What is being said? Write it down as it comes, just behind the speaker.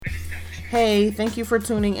Hey, thank you for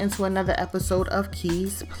tuning into another episode of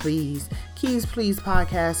Keys Please. Keys Please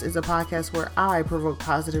podcast is a podcast where I provoke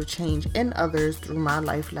positive change in others through my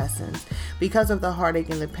life lessons. Because of the heartache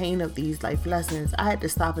and the pain of these life lessons, I had to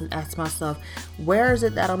stop and ask myself, where is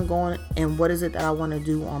it that I'm going and what is it that I want to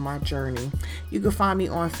do on my journey? You can find me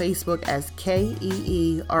on Facebook as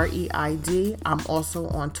KEEREID. I'm also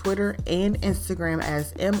on Twitter and Instagram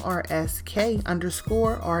as MRSK_REID.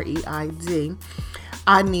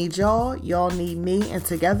 I need y'all need me, and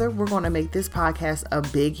together we're going to make this podcast a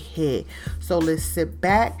big hit. So let's sit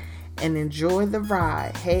back and enjoy the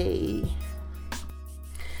ride. Hey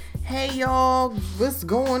y'all, what's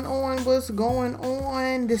going on?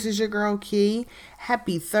 This is your girl Key.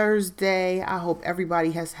 Happy Thursday. I hope everybody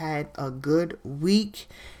has had a good week.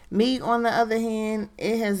 Me, on the other hand,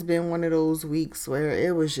 it has been one of those weeks where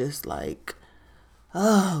it was just like,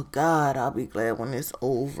 oh God, I'll be glad when it's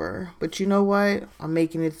over. But you know what? I'm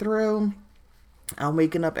making it through. I'm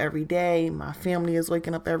waking up every day. My family is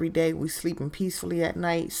waking up every day. We sleeping peacefully at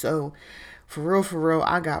night. So for real,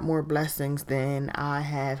 I got more blessings than I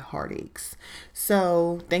have heartaches.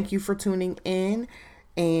 So thank you for tuning in.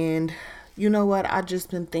 And you know what? I just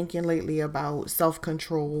been thinking lately about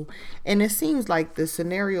self-control. And it seems like the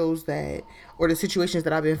scenarios or the situations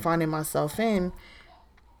that I've been finding myself in,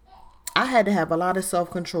 I had to have a lot of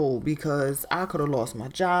self-control because I could have lost my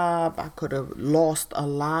job. I could have lost a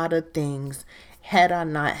lot of things had I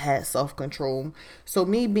not had self-control. So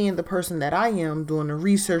me being the person that I am, doing the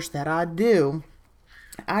research that I do,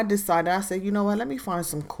 I said, you know what, let me find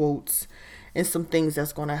some quotes and some things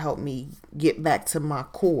that's going to help me get back to my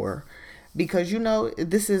core. Because,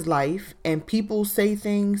 this is life and people say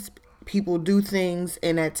things, people do things,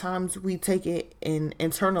 and at times we take it and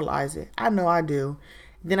internalize it. I know I do.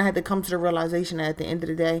 Then I had to come to the realization that at the end of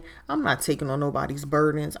the day, I'm not taking on nobody's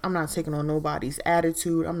burdens. I'm not taking on nobody's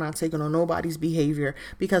attitude. I'm not taking on nobody's behavior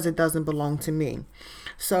because it doesn't belong to me.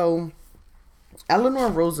 So Eleanor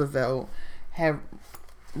Roosevelt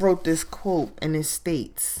wrote this quote, and it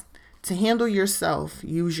states, "To handle yourself,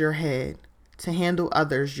 use your head. To handle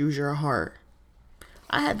others, use your heart."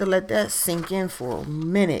 I had to let that sink in for a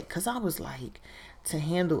minute because I was like, to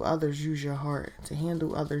handle others, use your heart. To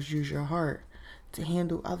handle others, use your heart. To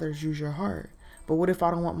handle others, use your heart. But what if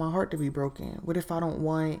I don't want my heart to be broken? What if I don't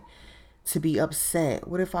want to be upset?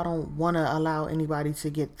 What if I don't want to allow anybody to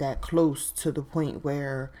get that close to the point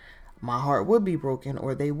where my heart would be broken,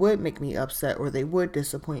 or they would make me upset, or they would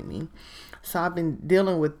disappoint me? So I've been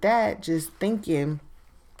dealing with that, just thinking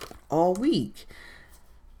all week.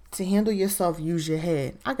 To handle yourself, use your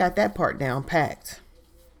head. I got that part down packed.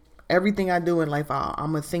 Everything I do in life,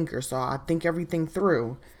 I'm a thinker, so I think everything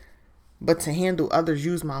through. But to handle others,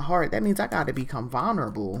 use my heart. That means I got to become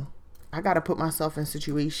vulnerable. I got to put myself in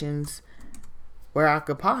situations where I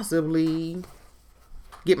could possibly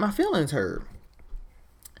get my feelings hurt.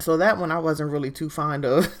 So that one I wasn't really too fond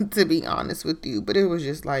of, to be honest with you. But it was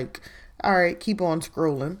just like, all right, keep on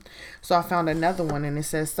scrolling. So I found another one, and it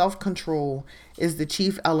says, self-control is the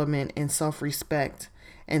chief element in self-respect.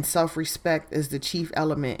 And self-respect is the chief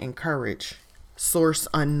element in courage. Source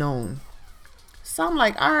unknown. So I'm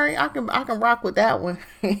like, all right, I can rock with that one.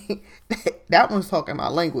 That one's talking my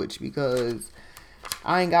language because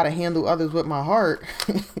I ain't got to handle others with my heart.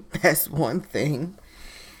 That's one thing.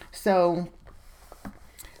 So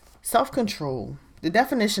self-control. The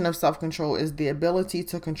definition of self-control is the ability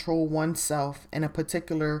to control oneself in a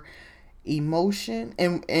particular emotion,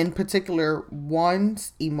 in particular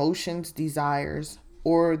one's emotions, desires,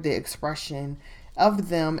 or the expression of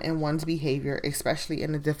them in one's behavior, especially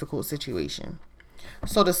in a difficult situation.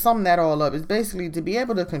 So to sum that all up, is basically to be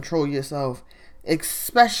able to control yourself,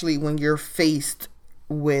 especially when you're faced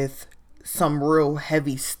with some real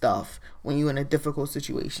heavy stuff, when you're in a difficult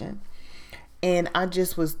situation. And I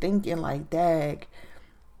just was thinking like, dag,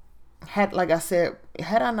 like I said,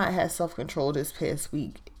 had I not had self-control this past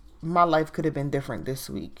week, my life could have been different this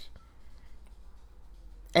week.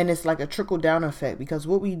 And it's like a trickle down effect, because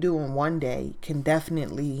what we do in one day can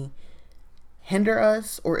definitely hinder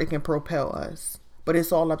us or it can propel us. But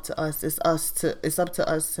it's all up to us. It's up to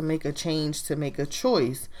us to make a change, to make a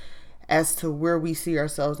choice as to where we see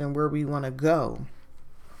ourselves and where we want to go.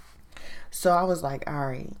 So I was like, all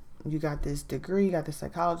right, you got this degree, you got this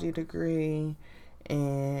psychology degree,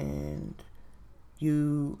 and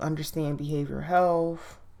you understand behavioral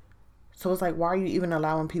health. So it's like, why are you even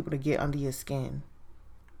allowing people to get under your skin?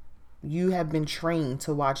 You have been trained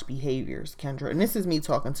to watch behaviors, Kendra. And this is me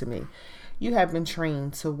talking to me. You have been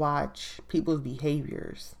trained to watch people's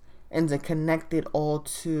behaviors and to connect it all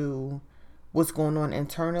to what's going on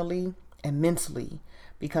internally and mentally.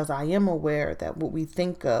 Because I am aware that what we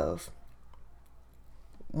think of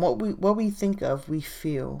What we think of, we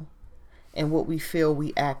feel, and what we feel,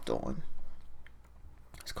 we act on.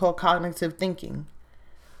 It's called cognitive thinking.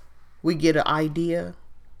 We get an idea.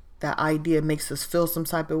 That idea makes us feel some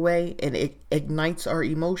type of way, and it ignites our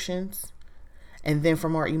emotions. And then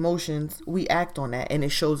from our emotions, we act on that, and it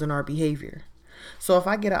shows in our behavior. So if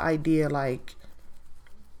I get an idea like,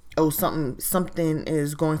 oh, something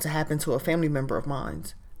is going to happen to a family member of mine,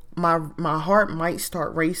 my heart might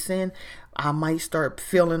start racing. I might start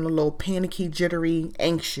feeling a little panicky, jittery,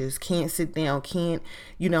 anxious, can't sit down, can't,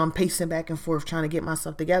 I'm pacing back and forth trying to get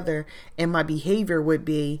myself together. And my behavior would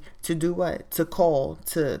be to do what? To call,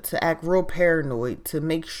 to act real paranoid, to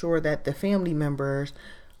make sure that the family members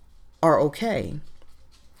are okay.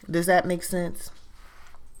 Does that make sense?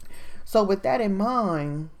 So with that in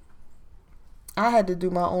mind, I had to do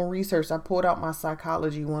my own research. I pulled out my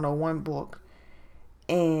Psychology 101 book,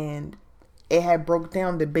 and it had broke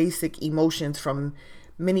down the basic emotions from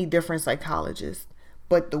many different psychologists.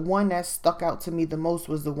 But the one that stuck out to me the most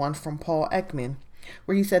was the one from Paul Ekman,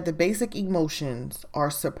 where he said the basic emotions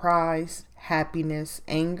are surprise, happiness,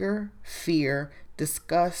 anger, fear,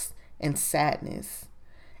 disgust, and sadness.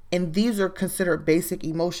 And these are considered basic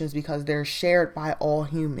emotions because they're shared by all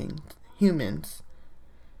humans.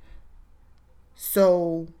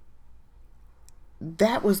 So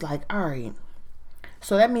that was like, all right.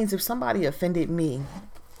 So that means if somebody offended me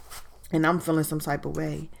and I'm feeling some type of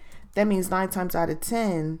way, that means 9 times out of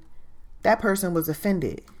 10, that person was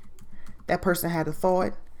offended. That person had a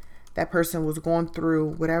thought. That person was going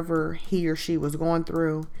through whatever he or she was going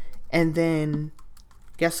through. And then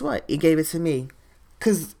guess what? It gave it to me.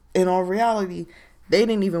 Because in all reality, they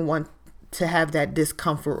didn't even want to have that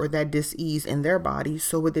discomfort or that dis-ease in their body.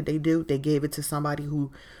 So what did they do? They gave it to somebody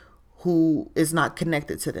who is not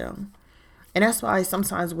connected to them. And that's why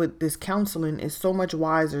sometimes with this counseling, it's so much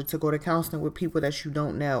wiser to go to counseling with people that you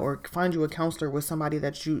don't know, or find you a counselor with somebody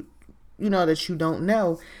that you don't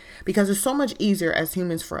know, because it's so much easier as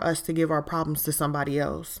humans for us to give our problems to somebody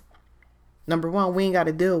else. Number one, we ain't got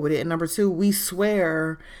to deal with it. And number two, we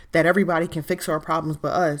swear that everybody can fix our problems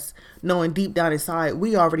but us, knowing deep down inside,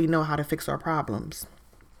 we already know how to fix our problems.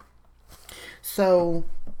 So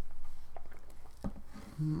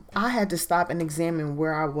I had to stop and examine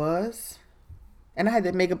where I was. And I had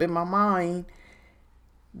to make up in my mind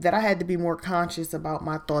that I had to be more conscious about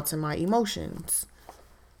my thoughts and my emotions.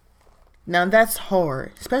 Now that's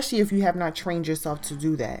hard, especially if you have not trained yourself to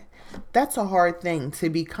do that. That's a hard thing, to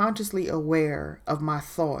be consciously aware of my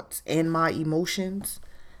thoughts and my emotions.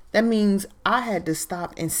 That means I had to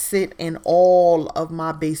stop and sit in all of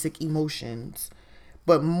my basic emotions.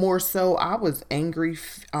 But more so, I was angry,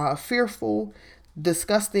 fearful,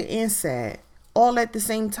 disgusted, and sad, all at the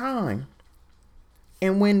same time.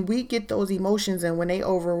 And when we get those emotions and when they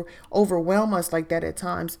overwhelm us like that at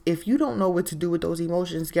times, if you don't know what to do with those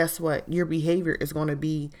emotions, guess what? Your behavior is going to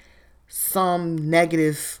be some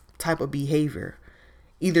negative type of behavior.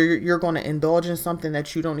 Either you're going to indulge in something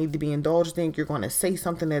that you don't need to be indulged in. You're going to say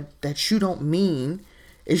something that you don't mean.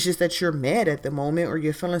 It's just that you're mad at the moment or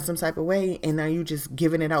you're feeling some type of way, and now you're just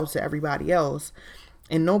giving it out to everybody else.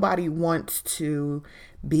 And nobody wants to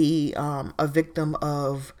be a victim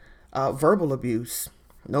of verbal abuse.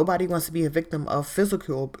 Nobody wants to be a victim of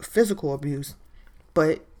physical abuse.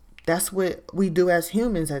 But that's what we do as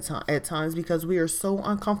humans at times, because we are so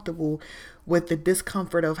uncomfortable with the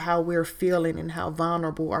discomfort of how we're feeling and how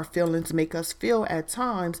vulnerable our feelings make us feel at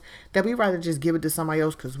times, that we rather just give it to somebody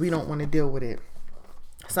else because we don't want to deal with it.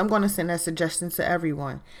 So I'm going to send that suggestion to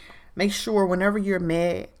everyone. Make sure whenever you're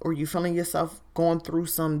mad or you're feeling yourself going through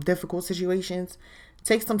some difficult situations,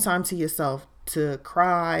 take some time to yourself to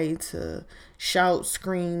cry, to shout,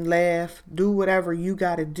 scream, laugh, do whatever you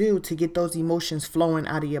got to do to get those emotions flowing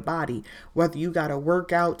out of your body. Whether you got to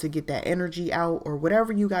work out to get that energy out or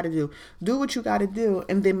whatever you got to do what you got to do,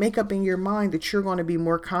 and then make up in your mind that you're going to be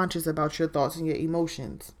more conscious about your thoughts and your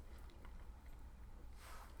emotions.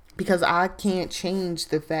 Because I can't change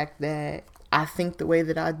the fact that I think the way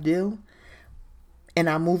that I do and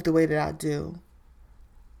I move the way that I do.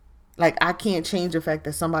 Like, I can't change the fact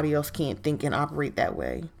that somebody else can't think and operate that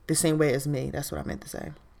way, the same way as me. That's what I meant to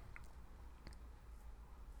say.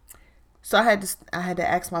 So I had to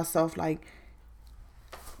ask myself, like,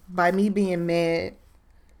 by me being mad,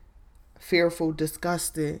 fearful,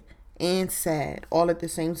 disgusted, and sad all at the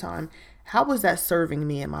same time, how was that serving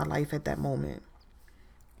me in my life at that moment?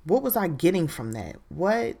 What was I getting from that?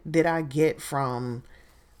 What did I get from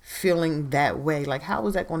feeling that way? Like, how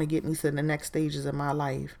was that going to get me to the next stages of my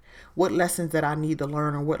life? What lessons did I need to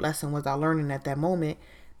learn, or what lesson was I learning at that moment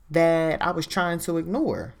that I was trying to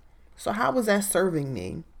ignore? So how was that serving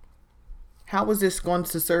me? How is this going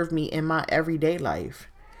to serve me in my everyday life?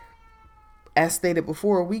 As stated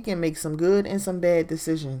before, we can make some good and some bad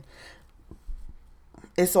decisions.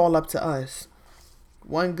 It's all up to us.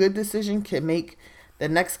 One good decision can make the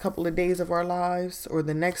next couple of days of our lives or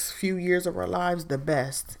the next few years of our lives the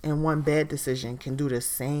best. And one bad decision can do the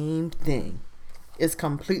same thing. It's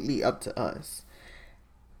completely up to us.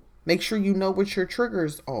 Make sure you know what your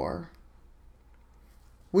triggers are.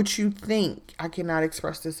 What you think, I cannot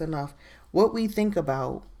express this enough. What we think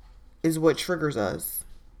about is what triggers us.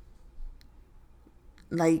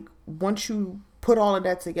 Like, once you put all of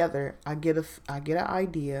that together, I get an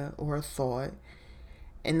idea or a thought,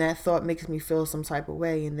 and that thought makes me feel some type of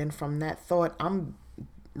way, and then from that thought, I'm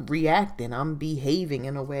reacting, I'm behaving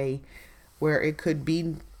in a way where it could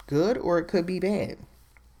be good or it could be bad.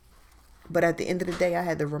 But at the end of the day, I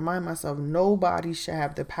had to remind myself, nobody should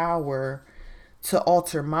have the power to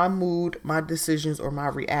alter my mood, my decisions, or my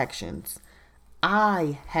reactions.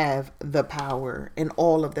 I have the power and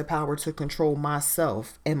all of the power to control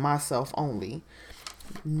myself and myself only.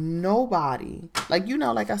 Nobody, like,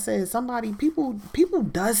 like I said, people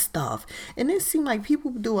does stuff, and it seems like people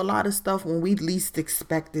do a lot of stuff when we least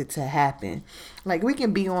expect it to happen. Like, we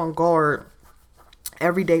can be on guard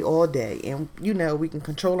every day, all day, and we can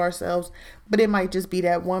control ourselves, but it might just be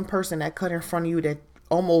that one person that cut in front of you that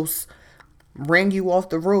almost ran you off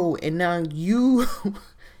the road, and now you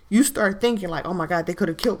you start thinking like, oh my God, they could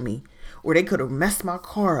have killed me, or they could have messed my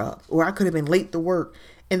car up, or I could have been late to work.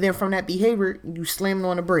 And then from that behavior, you slamming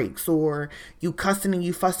on the brakes, or you cussing and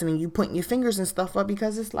you fussing and you putting your fingers and stuff up,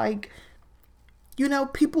 because it's like,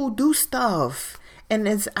 people do stuff and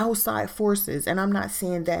it's outside forces. And I'm not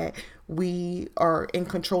saying that we are in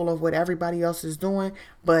control of what everybody else is doing,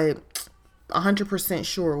 but 100%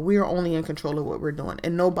 sure we are only in control of what we're doing,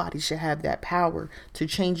 and nobody should have that power to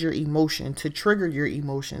change your emotion, to trigger your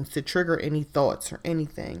emotions, to trigger any thoughts or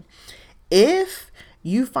anything. If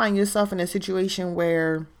you find yourself in a situation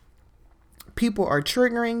where people are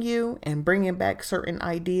triggering you and bringing back certain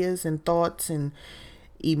ideas and thoughts and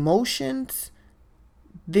emotions,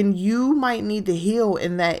 then you might need to heal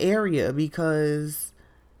in that area, because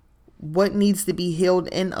what needs to be healed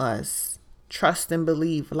in us, trust and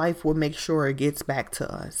believe, life will make sure it gets back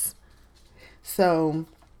to us. So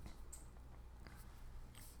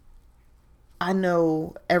I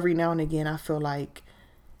know every now and again I feel like,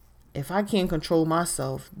 if I can't control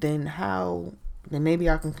myself, then maybe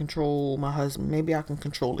I can control my husband, maybe I can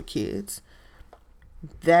control the kids.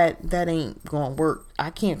 That ain't gonna work. I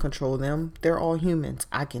can't control them. They're all humans.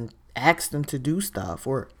 I can ask them to do stuff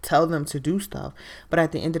or tell them to do stuff, but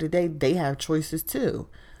at the end of the day, they have choices too.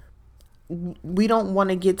 We don't want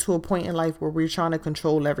to get to a point in life where we're trying to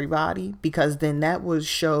control everybody, because then that would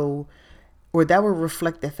show, or that would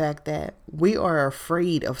reflect the fact that we are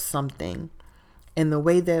afraid of something. And the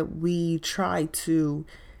way that we try to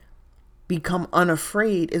become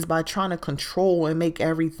unafraid is by trying to control and make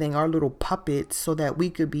everything our little puppets, so that we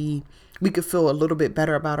could feel a little bit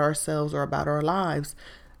better about ourselves or about our lives.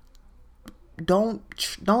 Don't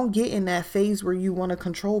get in that phase where you want to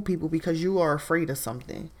control people because you are afraid of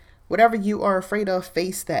something. Whatever you are afraid of,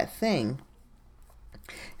 face that thing.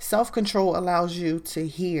 Self-control allows you to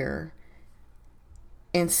hear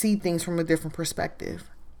and see things from a different perspective.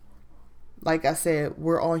 Like I said,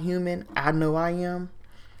 we're all human. I know I am.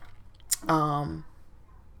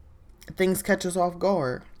 Things catch us off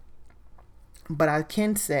guard. But I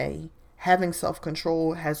can say having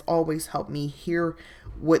self-control has always helped me hear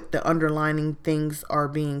what the underlining things are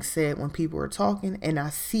being said when people are talking, and I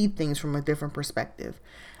see things from a different perspective.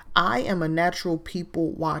 I am a natural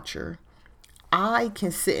people watcher. I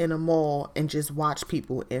can sit in a mall and just watch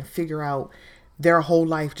people and figure out their whole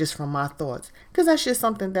life just from my thoughts, because that's just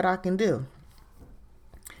something that I can do.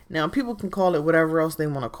 Now, people can call it whatever else they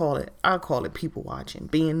want to call it. I call it people watching.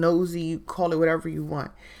 Being nosy, you call it whatever you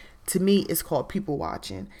want. To me, it's called people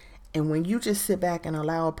watching. And when you just sit back and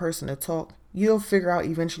allow a person to talk, you'll figure out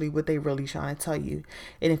eventually what they really trying to tell you.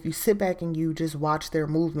 And if you sit back and you just watch their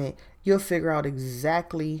movement, you'll figure out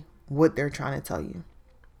exactly what they're trying to tell you.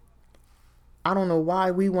 I don't know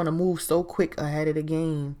why we want to move so quick ahead of the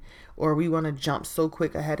game, or we want to jump so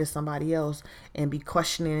quick ahead of somebody else and be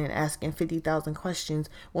questioning and asking 50,000 questions,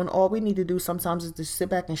 when all we need to do sometimes is just sit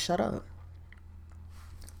back and shut up.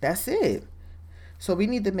 That's it. So we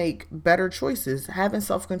need to make better choices. Having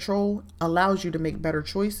self-control allows you to make better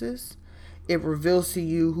choices. It reveals to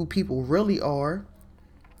you who people really are.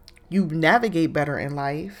 You navigate better in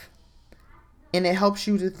life. And it helps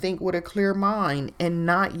you to think with a clear mind and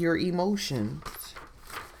not your emotions.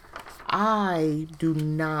 I do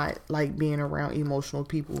not like being around emotional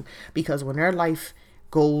people, because when their life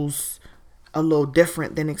goes a little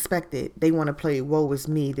different than expected. They want to play woe is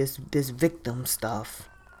me, this victim stuff.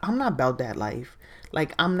 I'm not about that life.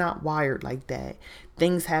 Like, I'm not wired like that.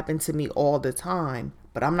 Things happen to me all the time,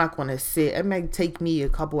 but I'm not going to sit. It may take me a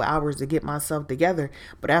couple of hours to get myself together,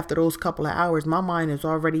 but after those couple of hours, my mind is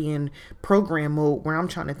already in program mode where I'm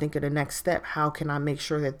trying to think of the next step. How can I make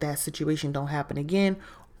sure that that situation don't happen again?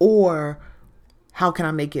 Or how can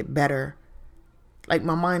I make it better? Like,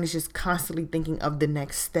 my mind is just constantly thinking of the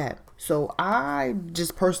next step. So I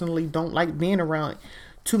just personally don't like being around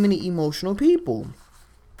too many emotional people.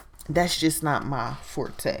 That's just not my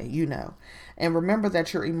forte, you know. And remember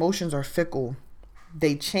that your emotions are fickle.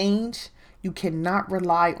 They change. You cannot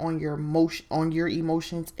rely on your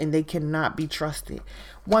emotions, and they cannot be trusted.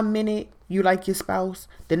 1 minute you like your spouse,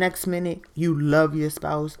 the next minute you love your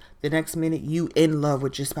spouse, the next minute you in love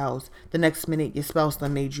with your spouse, the next minute your spouse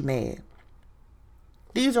done made you mad.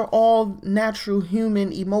 These are all natural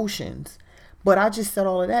human emotions. But I just said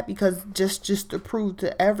all of that because just to prove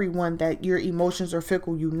to everyone that your emotions are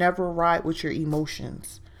fickle. You never ride with your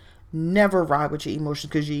emotions. Never ride with your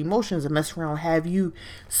emotions, because your emotions will mess around, have you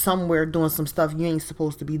somewhere doing some stuff you ain't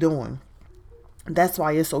supposed to be doing. That's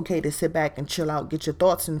why it's okay to sit back and chill out, get your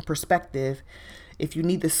thoughts in perspective. If you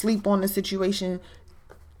need to sleep on the situation,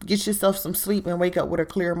 get yourself some sleep and wake up with a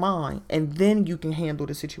clear mind. And then you can handle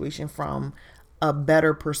the situation from a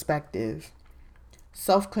better perspective.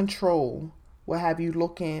 Self-control will have you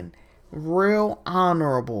looking real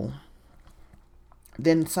honorable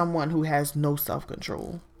than someone who has no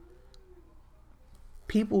self-control.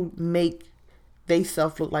 People make they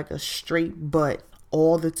self look like a straight butt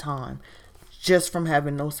all the time just from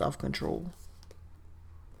having no self-control.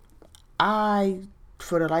 I,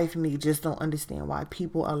 for the life of me, just don't understand why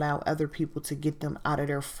people allow other people to get them out of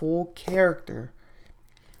their full character.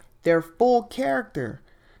 Their full character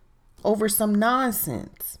over some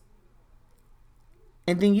nonsense.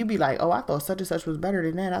 And then you be like, oh, I thought such and such was better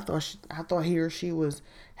than that. I thought he or she was,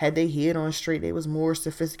 had they head on straight, they was more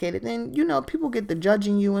sophisticated. Then, you know, people get to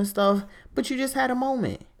judging you and stuff, but you just had a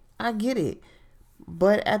moment. I get it.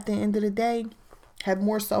 But at the end of the day, have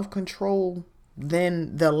more self-control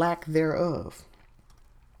than the lack thereof.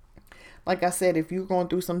 Like I said, if you're going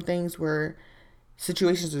through some things where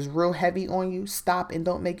situations is real heavy on you, stop and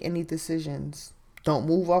don't make any decisions. Don't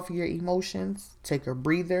move off of your emotions. Take a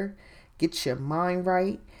breather. Get your mind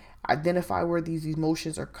right. Identify where these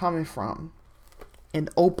emotions are coming from.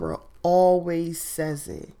 And Oprah always says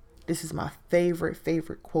it. This is my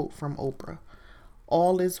favorite quote from Oprah.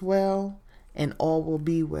 All is well and all will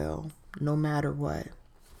be well, no matter what.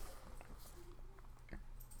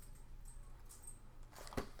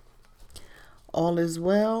 All is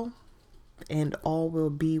well and all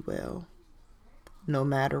will be well, no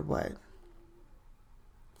matter what.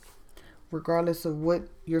 Regardless of what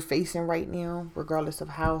you're facing right now, regardless of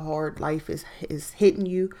how hard life is hitting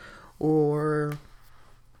you, or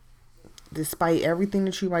despite everything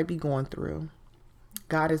that you might be going through,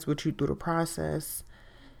 God is with you through the process.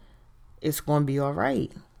 It's going to be all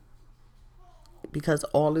right, because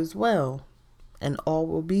all is well and all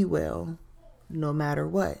will be well, no matter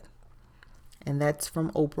what. And that's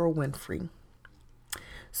from Oprah Winfrey.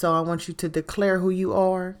 So I want you to declare who you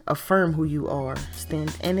are, affirm who you are,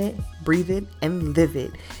 stand in it, breathe it, and live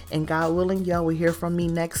it. And God willing, y'all will hear from me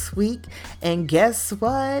next week. And guess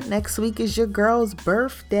what? Next week is your girl's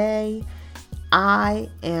birthday. I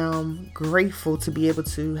am grateful to be able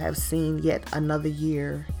to have seen yet another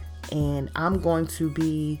year. And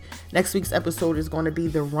next week's episode is going to be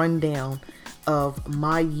the rundown of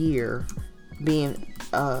my year being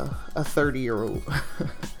a 30-year-old.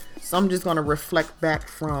 So I'm just going to reflect back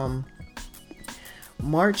from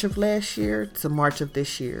March of last year to March of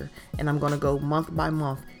this year. And I'm going to go month by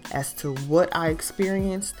month as to what I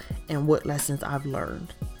experienced and what lessons I've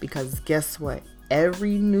learned. Because guess what?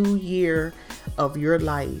 Every new year of your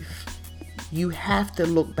life, you have to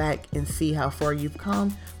look back and see how far you've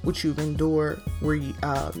come, what you've endured,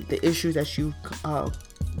 the issues that you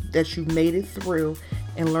made it through,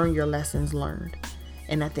 and learn your lessons learned.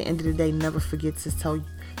 And at the end of the day, never forget to tell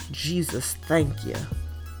Jesus thank you,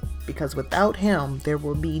 because without him there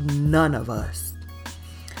will be none of us.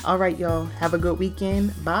 All right, y'all, have a good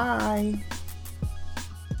weekend. Bye.